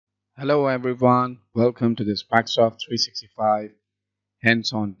Hello everyone, welcome to this Microsoft 365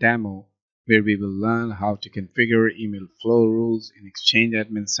 hands-on demo where we will learn how to configure email flow rules in Exchange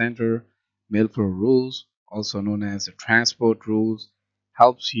Admin Center. Mail flow rules, also known as the transport rules,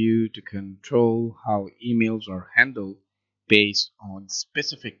 helps you to control how emails are handled based on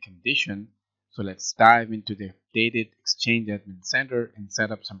specific condition. So let's dive into the updated Exchange Admin Center and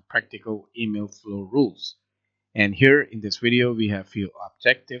set up some practical email flow rules. And here in this video, we have few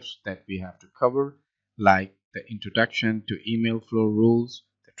objectives that we have to cover, like the introduction to email flow rules,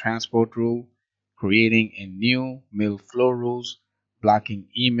 the transport rule, creating a new mail flow rules, blocking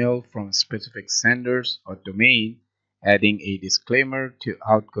email from specific senders or domain, adding a disclaimer to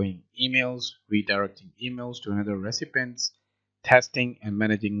outgoing emails, redirecting emails to another recipients, testing and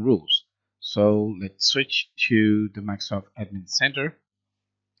managing rules. So let's switch to the Microsoft Admin Center.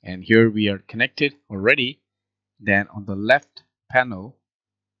 And here we are connected already. Then on the left panel,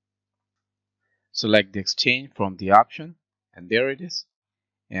 select the exchange from the option, and there it is.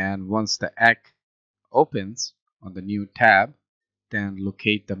 And once the app opens on the new tab, then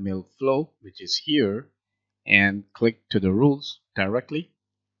locate the mail flow, which is here, and click to the rules directly.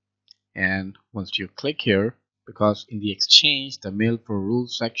 And once you click here, because in the exchange, the mail flow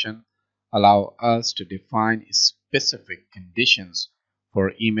rules section allow us to define specific conditions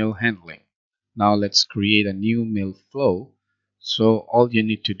for email handling. Now let's create a new mail flow. So all you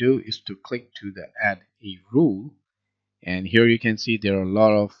need to do is to click to the add a rule, and here you can see there are a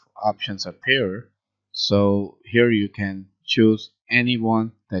lot of options appear. So here you can choose any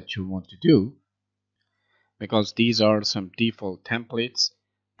one that you want to do, because these are some default templates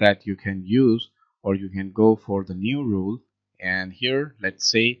that you can use, or you can go for the new rule. And here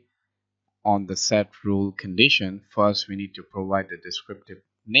let's say on the set rule condition, first we need to provide the descriptive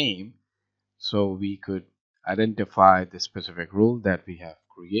name so we could identify the specific rule that we have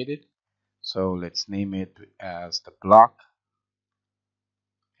created. So let's name it as the block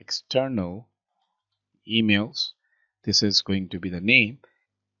external emails. This is going to be the name.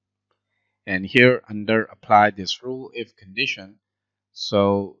 And here under apply this rule if condition,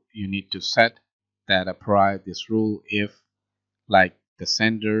 so you need to set that apply this rule if, like the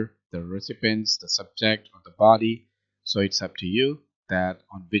sender, the recipients, the subject, or the body. So it's up to you that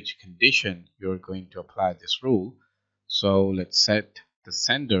on which condition you're going to apply this rule. So let's set the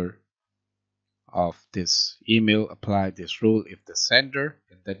sender of this email apply this rule if the sender,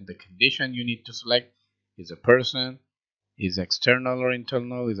 and then the condition you need to select is a person, is external or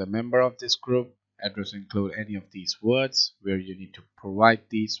internal, is a member of this group, address include any of these words where you need to provide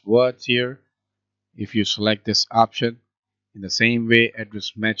these words here. If you select this option, in the same way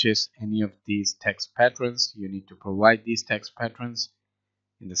address matches any of these text patterns, you need to provide these text patterns.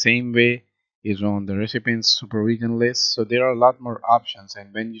 In the same way is on the recipient's supervision list. So there are a lot more options,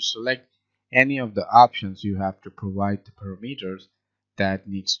 and when you select any of the options, you have to provide the parameters that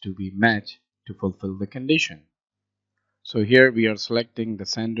needs to be met to fulfill the condition. So here we are selecting the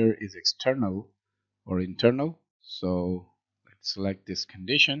sender is external or internal. So let's select this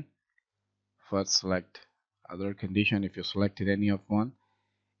condition. First select other condition if you selected any of one,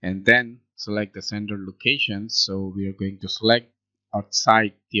 and then select the sender location. So we are going to select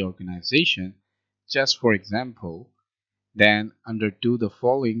outside the organization, just for example. Then under do the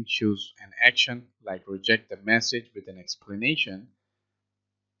following, choose an action like reject the message with an explanation,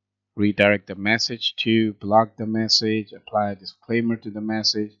 redirect the message to, block the message, apply a disclaimer to the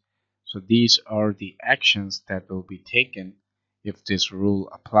message. So these are the actions that will be taken if this rule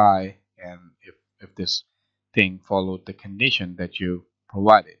apply, and if this thing followed the condition that you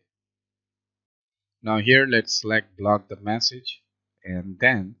provided. Now here let's select block the message, and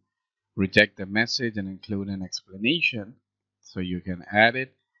then reject the message and include an explanation. So you can add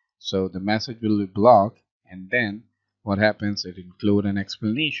it. So the message will be blocked, and then what happens, it include an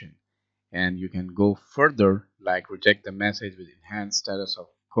explanation. And you can go further, like reject the message with enhanced status of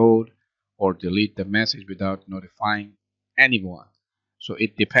code, or delete the message without notifying anyone. So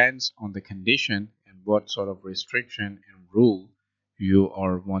it depends on the condition and what sort of restriction and rule you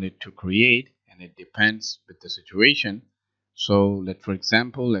are wanted to create, and it depends with the situation. So for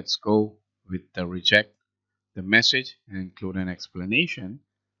example, let's go with the reject the message and include an explanation,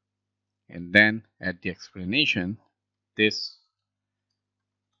 and then add the explanation. This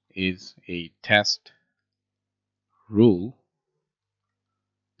is a test rule.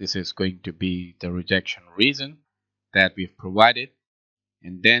 This is going to be the rejection reason that we've provided.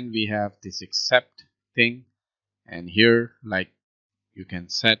 And then we have this except thing, and here like you can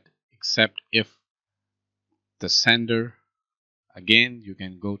set except if the sender, again you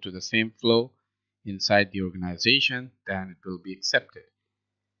can go to the same flow inside the organization, then it will be accepted.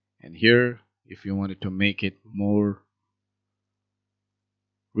 And here, if you wanted to make it more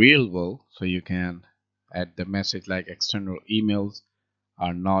real, so you can add the message like external emails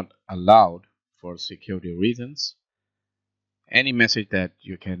are not allowed for security reasons. Any message that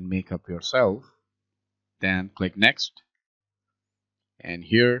you can make up yourself, then click next. And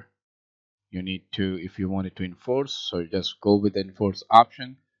here you need to, if you wanted to enforce, so just go with the enforce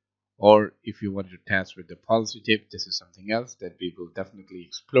option. Or if you wanted to test with the policy tip, this is something else that we will definitely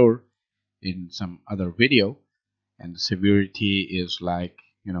explore in some other video. And the severity is like,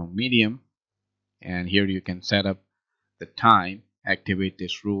 medium. And here you can set up the time, activate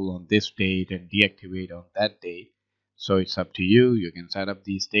this rule on this date and deactivate on that date. So it's up to you. You can set up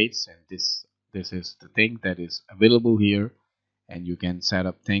these dates, and this is the thing that is available here, and you can set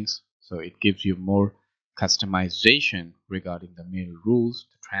up things. So it gives you more customization regarding the mail rules,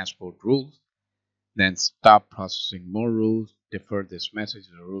 the transport rules. Then stop processing more rules, defer this message,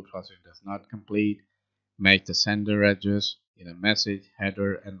 the rule processing does not complete, make the sender address in a message,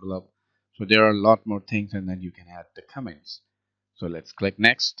 header, envelope. So there are a lot more things, and then you can add the comments. So let's click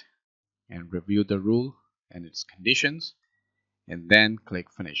next and review the rule and its conditions, and then click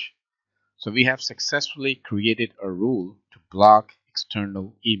finish. So we have successfully created a rule to block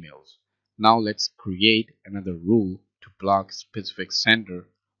external emails. Now let's create another rule to block specific sender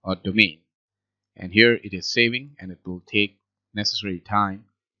or domain. And here it is saving, and it will take necessary time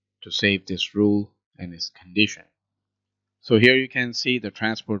to save this rule and its condition. So here you can see the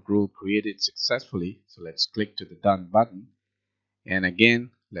transport rule created successfully. So let's click to the done button, and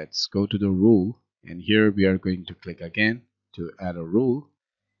again let's go to the rule, and here we are going to click again to add a rule,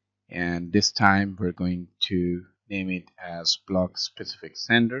 and this time we're going to name it as block specific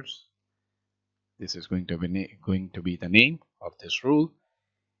senders. This is going to be the name of this rule,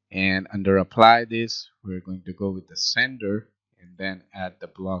 and under apply this we're going to go with the sender and then add the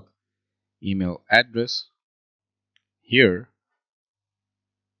block email address here,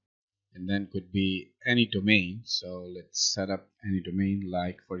 and then could be any domain. So let's set up any domain,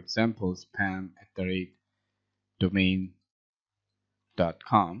 like for example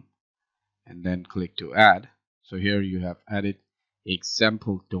spam@domain.com, and then click to add. So here you have added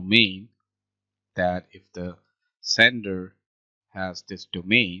example domain, that if the sender has this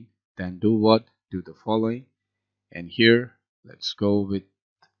domain, then do the following. And here let's go with,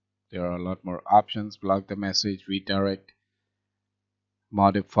 there are a lot more options: block the message, redirect,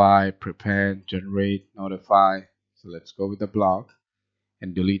 modify, prepare, generate, notify. So let's go with the block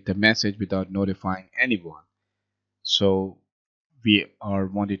and delete the message without notifying anyone. So we are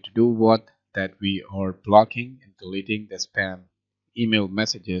wanting to do what, that we are blocking and deleting the spam email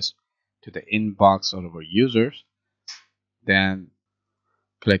messages to the inbox of our users. Then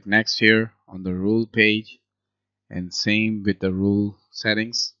click next here on the rule page, and same with the rule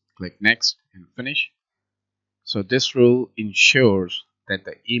settings, click next and finish. So this rule ensures that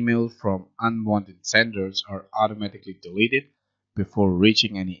the email from unwanted senders are automatically deleted before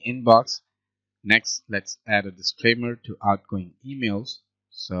reaching any inbox. Next, let's add a disclaimer to outgoing emails.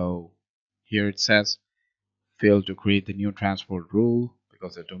 So here it says, fail to create the new transport rule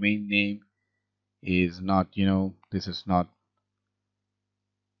because the domain name is not, this is not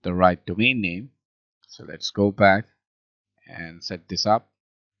the right domain name. So let's go back and set this up.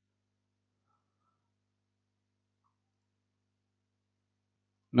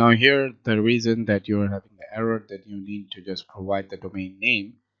 Now here, the reason that you're having the error, that you need to just provide the domain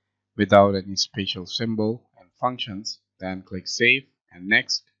name without any special symbol and functions. Then click save and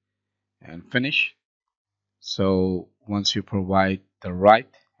next and finish. So once you provide the right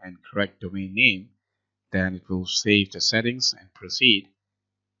and correct domain name, then it will save the settings and proceed.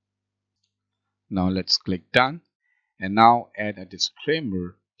 Now let's click done, and now add a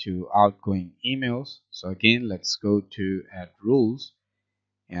disclaimer to outgoing emails. So again, let's go to add rules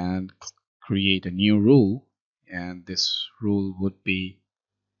and create a new rule, and this rule would be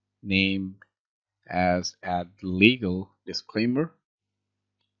named as add legal disclaimer.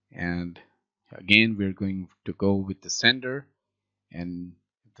 And again, we're going to go with the sender, and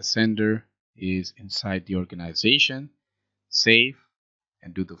the sender is inside the organization. Save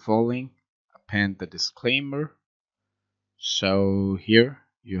and do the following: append the disclaimer. So here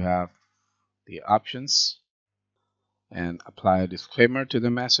you have the options, and apply a disclaimer to the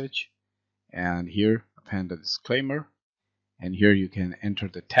message, and here append the disclaimer, and here you can enter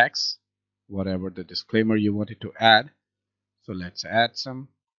the text, whatever the disclaimer you wanted to add. So let's add some,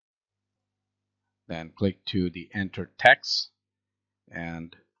 then click to the enter text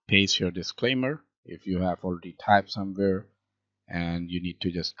and paste your disclaimer if you have already typed somewhere and you need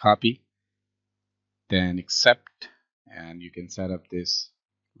to just copy. Then accept, and you can set up this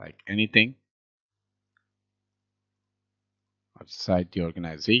like anything outside the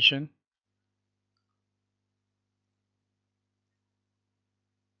organization.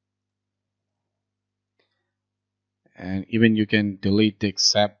 And even you can delete the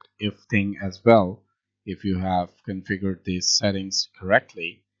except if thing as well. If you have configured these settings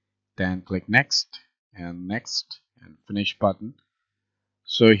correctly, then click next and finish button.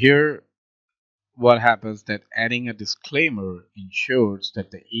 So here what happens that adding a disclaimer ensures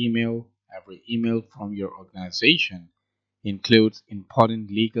that every email from your organization includes important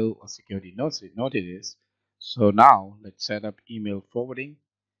legal or security notices. So now let's set up email forwarding,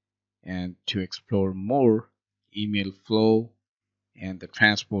 and to explore more email flow and the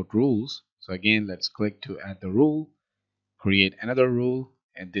transport rules. So again, let's click to add the rule, create another rule,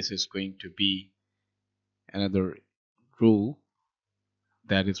 and this is going to be another rule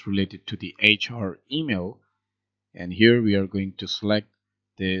that is related to the HR email. And here we are going to select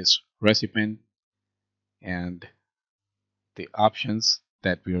this recipient, and the options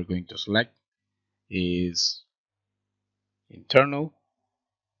that we are going to select is internal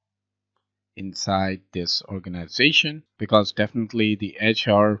inside this organization, because definitely the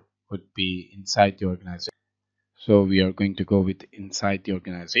HR would be inside the organization. So we are going to go with inside the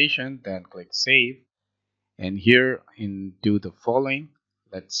organization, then click save. And here in do the following,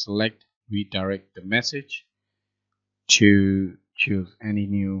 let's select redirect the message to choose any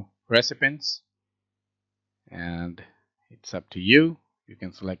new recipients, and it's up to you. You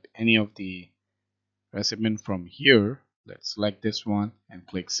can select any of the recipient from here. Let's select this one and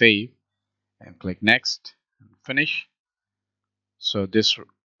click save and click next and finish. So this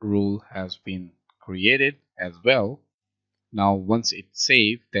rule has been created as well. Now once it's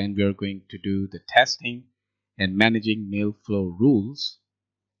saved, then we are going to do the testing and managing mail flow rules.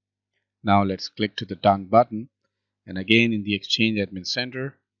 Now let's click to the done button, and again in the Exchange Admin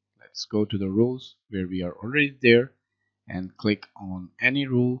Center, let's go to the rules where we are already there and click on any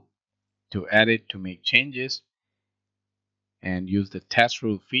rule to add it, to make changes, and use the test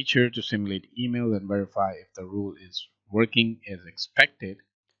rule feature to simulate email and verify if the rule is working as expected.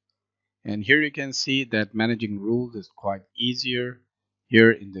 And here you can see that managing rules is quite easier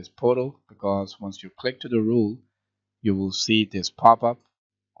here in this portal, because once you click to the rule, you will see this pop up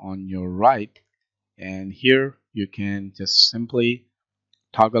on your right, and here you can just simply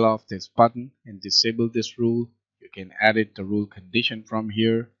toggle off this button and disable this rule. You can edit the rule condition from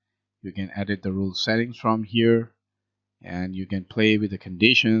here, you can edit the rule settings from here, and you can play with the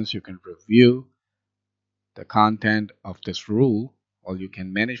conditions. You can review the content of this rule, or you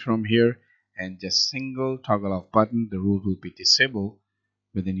can manage from here, and just single toggle off button, the rule will be disabled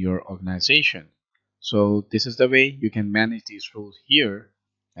within your organization. So this is the way you can manage these rules here,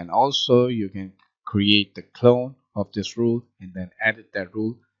 and also you can create the clone of this rule and then edit that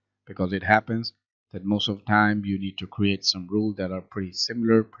rule, because it happens that most of the time you need to create some rules that are pretty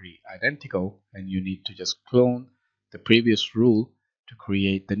similar, pretty identical, and you need to just clone the previous rule to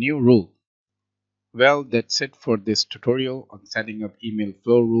create the new rule. Well, that's it for this tutorial on setting up email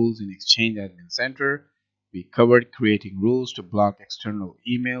flow rules in Exchange Admin Center. We covered creating rules to block external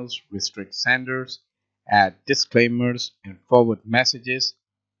emails, restrict senders, add disclaimers, and forward messages,